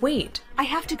 Jamie, wait. I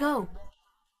have to go.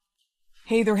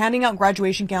 Hey, they're handing out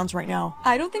graduation gowns right now.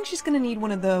 I don't think she's gonna need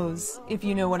one of those, if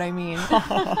you know what I mean.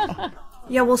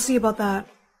 Yeah, we'll see about that.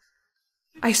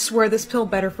 I swear this pill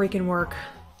better freaking work.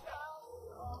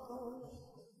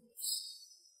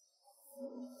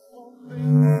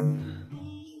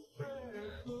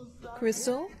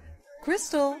 Crystal?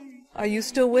 Crystal? Are you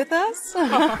still with us?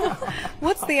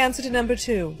 What's the answer to number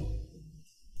 2?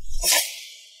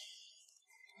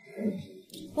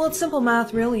 Well, it's simple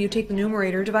math, really. You take the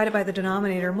numerator, divide it by the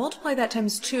denominator, multiply that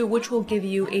times 2, which will give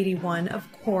you 81, of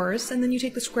course, and then you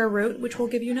take the square root, which will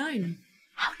give you 9.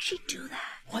 How'd she do that?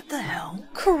 What the hell?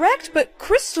 Correct, but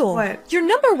Crystal, What? Your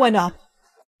number went up.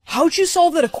 How'd you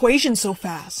solve that equation so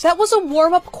fast? That was a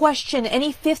warm-up question.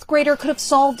 Any 5th grader could have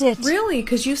solved it. Really?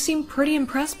 Because you seem pretty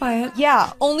impressed by it.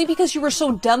 Yeah, only because you were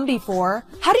so dumb before.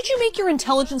 How did you make your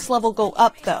intelligence level go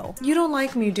up, though? You don't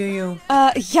like me, do you?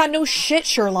 Yeah, no shit,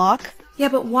 Sherlock. Yeah,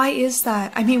 but why is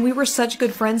that? I mean, we were such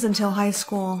good friends until high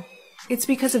school. It's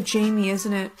because of Jamie,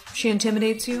 isn't it? She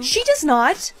intimidates you? She does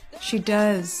not. She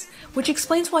does. Which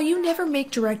explains why you never make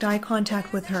direct eye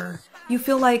contact with her. You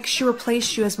feel like she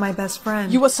replaced you as my best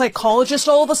friend. You a psychologist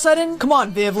all of a sudden? Come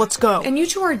on, Viv, let's go. And you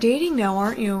two are dating now,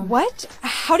 aren't you? What?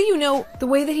 How do you know? The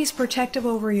way that he's protective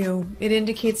over you, it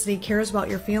indicates that he cares about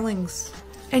your feelings.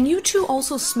 And you two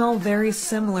also smell very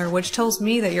similar, which tells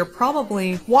me that you're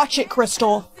probably... Watch it,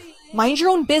 Crystal. Mind your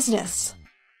own business.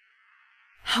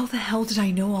 How the hell did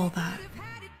I know all that?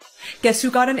 Guess who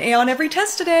got an A on every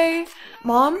test today?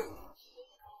 Mom?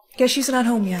 Guess she's not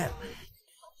home yet.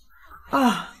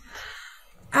 Ah.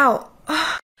 Ow.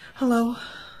 Hello?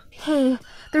 Hey,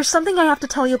 there's something I have to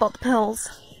tell you about the pills.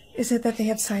 Is it that they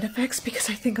have side effects? Because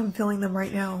I think I'm feeling them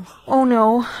right now. Oh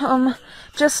no,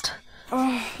 just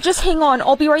hang on,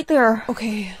 I'll be right there.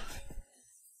 Okay.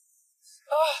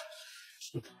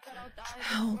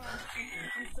 Help.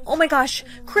 Oh my gosh,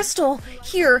 Crystal,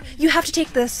 here, you have to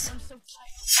take this.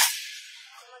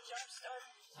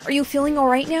 Are you feeling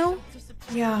alright now?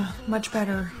 Yeah, much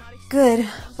better. Good,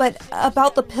 but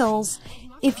about the pills,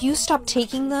 if you stop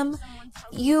taking them,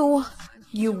 you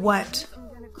what?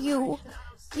 You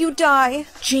die.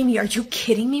 Jamie, are you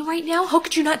kidding me right now? How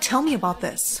could you not tell me about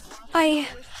this? I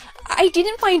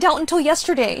didn't find out until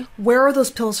yesterday. Where are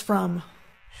those pills from?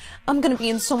 I'm gonna be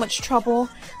in so much trouble.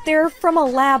 They're from a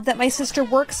lab that my sister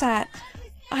works at.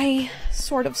 I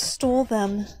sort of stole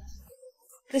them.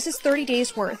 This is 30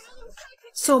 days worth.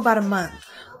 So about a month.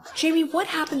 Jamie, what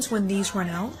happens when these run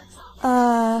out?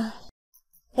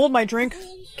 Hold my drink.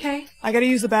 Okay. I gotta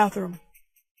use the bathroom.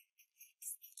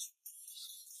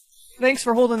 Thanks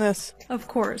for holding this. Of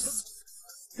course.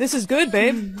 This is good,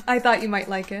 babe. I thought you might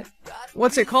like it.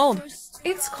 What's it called?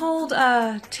 It's called,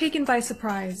 Taken by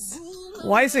Surprise.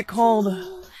 Why is it called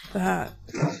that?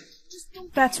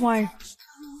 That's why.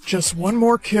 Just one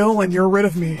more kill and you're rid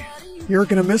of me. You're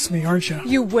gonna miss me, aren't you?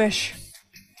 You wish.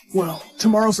 Well,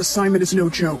 tomorrow's assignment is no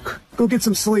joke. Go get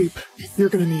some sleep. You're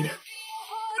gonna need it.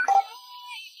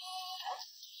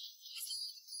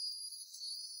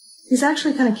 He's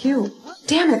actually kind of cute.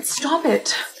 Damn it, stop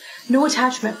it. No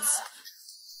attachments.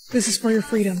 This is for your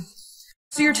freedom.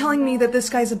 So you're telling me that this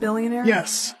guy's a billionaire?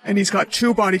 Yes, and he's got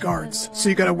 2 bodyguards, so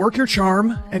you gotta work your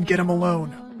charm and get him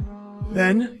alone.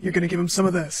 Then, you're gonna give him some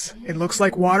of this. It looks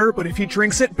like water, but if he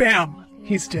drinks it, bam!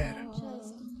 He's dead.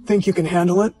 Think you can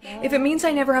handle it? If it means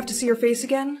I never have to see your face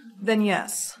again, then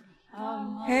yes.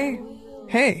 Hey.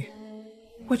 Hey.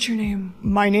 What's your name?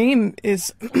 My name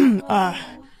is,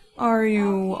 Are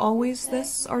you always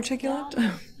this articulate?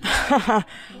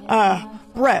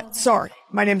 Brett. Sorry.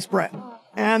 My name's Brett.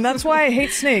 And that's why I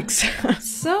hate snakes.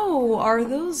 So, are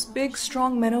those big,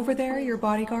 strong men over there your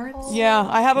bodyguards? Yeah,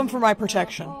 I have them for my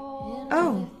protection.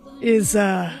 Oh. Is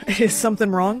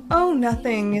something wrong? Oh,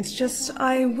 nothing. It's just,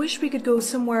 I wish we could go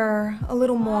somewhere a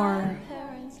little more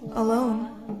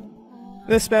alone.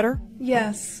 This better?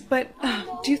 Yes, but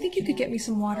do you think you could get me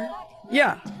some water?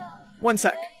 Yeah. One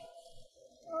sec.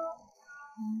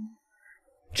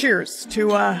 Cheers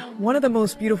to, one of the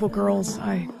most beautiful girls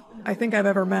I think I've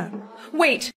ever met.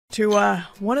 Wait! To,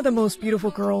 one of the most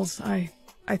beautiful girls I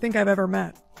think I've ever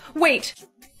met. Wait!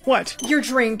 What? Your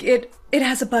drink, it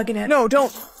has a bug in it. No,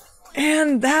 don't.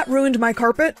 And that ruined my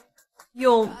carpet?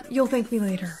 You'll thank me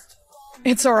later.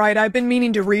 It's alright, I've been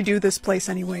meaning to redo this place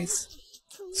anyways.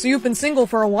 So you've been single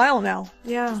for a while now?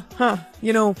 Yeah. Huh.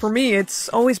 You know, for me, it's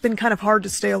always been kind of hard to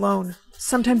stay alone.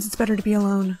 Sometimes it's better to be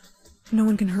alone. No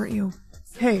one can hurt you.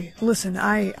 Hey, listen,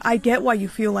 I get why you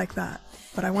feel like that.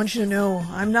 But I want you to know,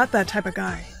 I'm not that type of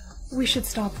guy. We should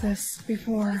stop this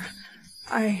before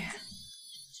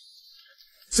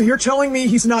So you're telling me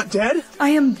he's not dead? I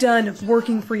am done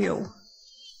working for you.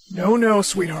 No,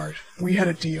 sweetheart. We had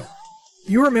a deal.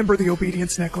 You remember the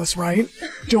obedience necklace, right?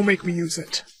 Don't make me use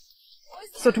it.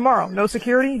 So tomorrow, no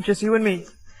security, just you and me.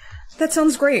 That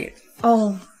sounds great.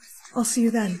 I'll see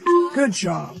you then. Good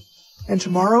job. And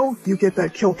tomorrow, you get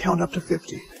that kill count up to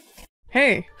 50.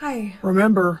 Hey. Hi.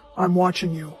 Remember, I'm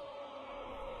watching you.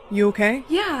 You okay?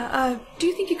 Yeah, do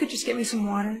you think you could just get me some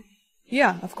water?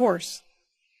 Yeah, of course.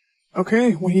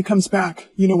 Okay, when he comes back,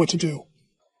 you know what to do.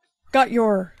 Got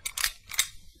your...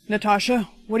 Natasha,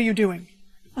 what are you doing?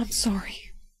 I'm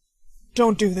sorry.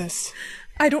 Don't do this.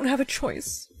 I don't have a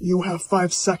choice. You have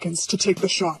 5 seconds to take the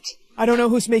shot. I don't know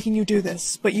who's making you do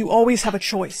this, but you always have a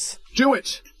choice. Do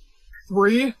it!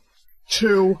 3,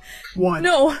 2, 1.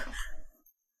 No!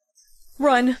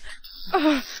 Run.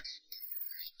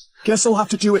 Guess I'll have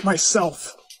to do it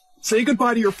myself. Say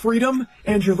goodbye to your freedom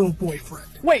and your little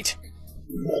boyfriend. Wait!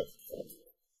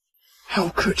 How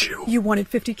could you? You wanted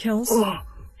 50 kills?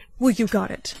 Well, you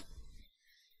got it.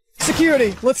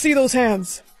 Security, let's see those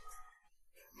hands.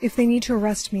 If they need to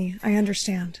arrest me, I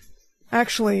understand.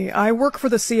 Actually, I work for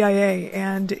the CIA,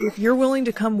 and if you're willing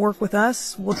to come work with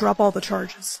us, we'll drop all the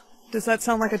charges. Does that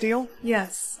sound like a deal?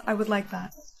 Yes, I would like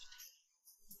that.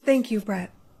 Thank you,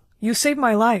 Brett. You saved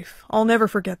my life. I'll never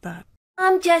forget that.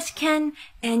 I'm just Ken.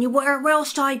 Anywhere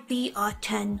else I'd be a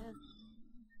 10.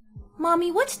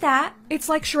 Mommy, what's that? It's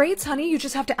like charades, honey. You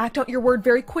just have to act out your word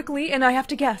very quickly, and I have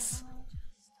to guess.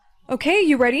 Okay,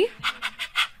 you ready?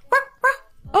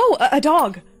 Oh, a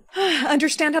dog.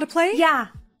 Understand how to play? Yeah.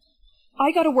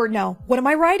 I got a word now. What am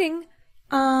I writing?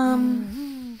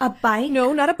 A bike?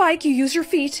 No, not a bike. You use your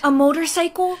feet. A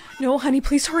motorcycle? No, honey,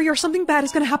 please hurry or something bad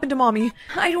is gonna happen to Mommy.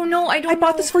 I don't know, I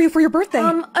bought this for you for your birthday.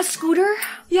 A scooter?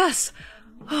 Yes.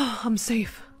 Oh, I'm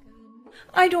safe.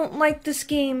 I don't like this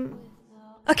game.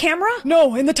 A camera?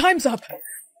 No, and the time's up.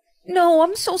 No,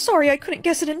 I'm so sorry. I couldn't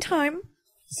guess it in time.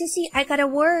 Sissy, I got a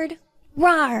word.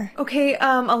 Rawr. Okay,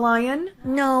 a lion?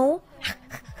 No.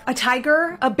 A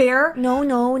tiger? A bear? No,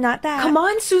 not that. Come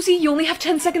on, Susie, you only have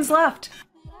 10 seconds left.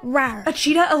 Rawr. A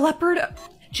cheetah? A leopard?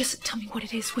 Just tell me what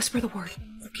it is. Whisper the word.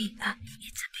 Okay,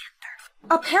 it's a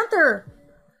panther. A panther!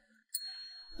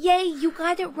 Yay, you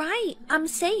got it right. I'm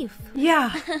safe.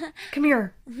 Yeah. Come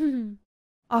here.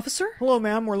 Officer? Hello,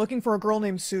 ma'am. We're looking for a girl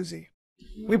named Susie.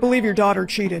 We believe your daughter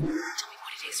cheated. Tell me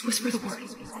what it is. Whisper the word.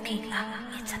 Okay,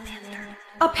 it's a panther.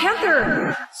 A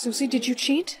panther! Susie, did you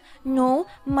cheat? No,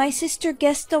 my sister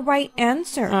guessed the right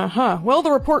answer. Uh-huh. Well,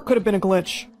 the report could have been a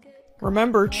glitch.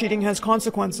 Remember, cheating has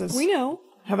consequences. We know.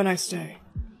 Have a nice day.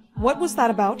 What was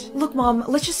that about? Look, Mom,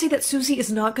 let's just say that Susie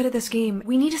is not good at this game.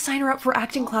 We need to sign her up for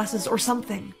acting classes or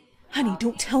something. Honey,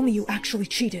 don't tell me you actually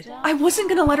cheated. I wasn't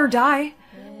gonna let her die.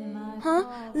 Huh?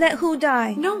 Let who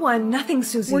die? No one, nothing,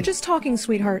 Susie. We're just talking,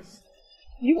 sweetheart.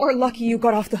 You are lucky you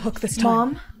got off the hook this time.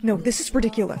 Mom? No, this is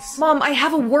ridiculous. Mom, I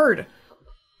have a word.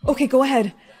 Okay, go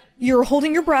ahead. You're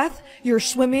holding your breath. You're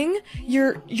swimming.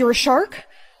 You're a shark?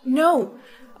 No.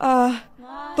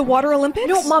 The Water Olympics?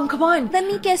 No, Mom, come on. Let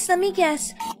me guess.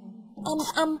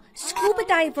 Scuba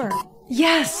diver.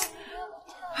 Yes.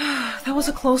 That was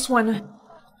a close one.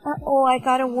 Uh-oh, I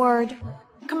got a word.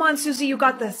 Come on, Susie, you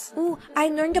got this. Ooh, I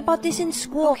learned about this in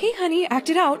school. Okay, honey, act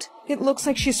it out. It looks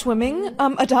like she's swimming.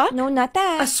 A duck? No, not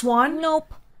that. A swan?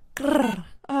 Nope. Grrr.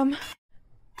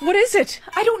 What is it?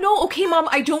 I don't know. Okay, Mom,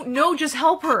 I don't know. Just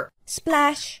help her.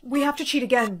 Splash. We have to cheat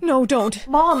again. No, don't.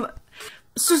 Mom.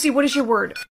 Susie, what is your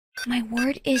word? My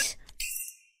word is...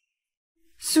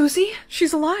 Susie?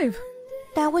 She's alive.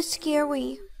 That was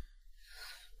scary.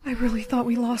 I really thought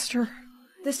we lost her.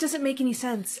 This doesn't make any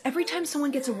sense. Every time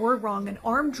someone gets a word wrong, an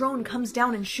armed drone comes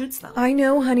down and shoots them. I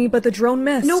know, honey, but the drone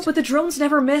missed. No, but the drones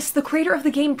never miss. The creator of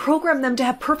the game programmed them to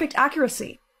have perfect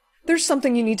accuracy. There's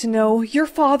something you need to know. Your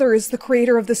father is the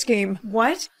creator of this game.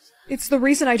 What? It's the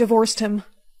reason I divorced him.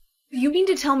 You mean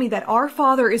to tell me that our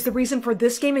father is the reason for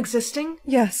this game existing?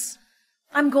 Yes.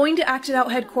 I'm going to Act It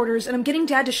Out headquarters, and I'm getting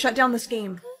Dad to shut down this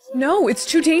game. No, it's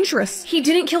too dangerous. He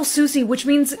didn't kill Susie, which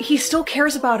means he still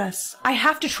cares about us. I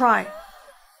have to try.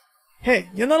 Hey,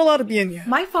 you're not allowed to be in yet.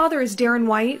 My father is Darren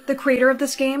White, the creator of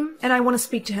this game, and I want to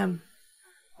speak to him.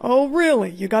 Oh,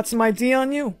 really? You got some ID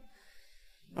on you?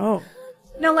 Oh.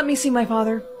 Now let me see my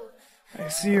father. I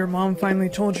see your mom finally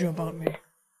told you about me.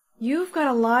 You've got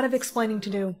a lot of explaining to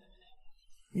do.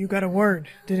 You got a word,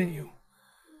 didn't you?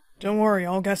 Don't worry,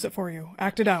 I'll guess it for you.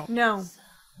 Act it out. No.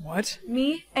 What?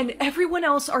 Me and everyone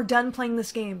else are done playing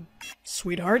this game.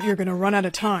 Sweetheart, you're gonna run out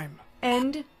of time.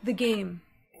 End the game.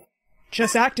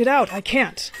 Just act it out, I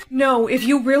can't. No, if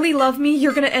you really love me,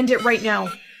 you're gonna end it right now.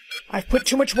 I've put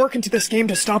too much work into this game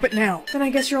to stop it now. Then I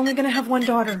guess you're only gonna have one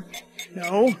daughter.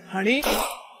 No, honey.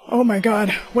 Oh my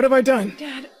god, what have I done?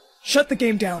 Dad. Shut the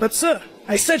game down. But sir,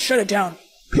 I said shut it down.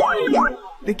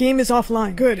 The game is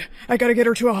offline. Good, I gotta get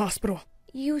her to a hospital.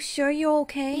 You sure you're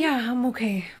okay? Yeah, I'm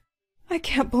okay. I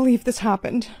can't believe this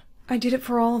happened. I did it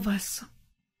for all of us.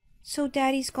 So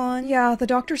Daddy's gone? Yeah, the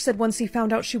doctor said once he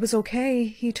found out she was okay,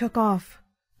 he took off.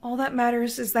 All that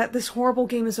matters is that this horrible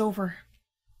game is over.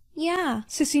 Yeah.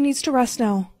 Sissy needs to rest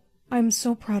now. I'm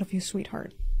so proud of you,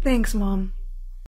 sweetheart. Thanks, Mom.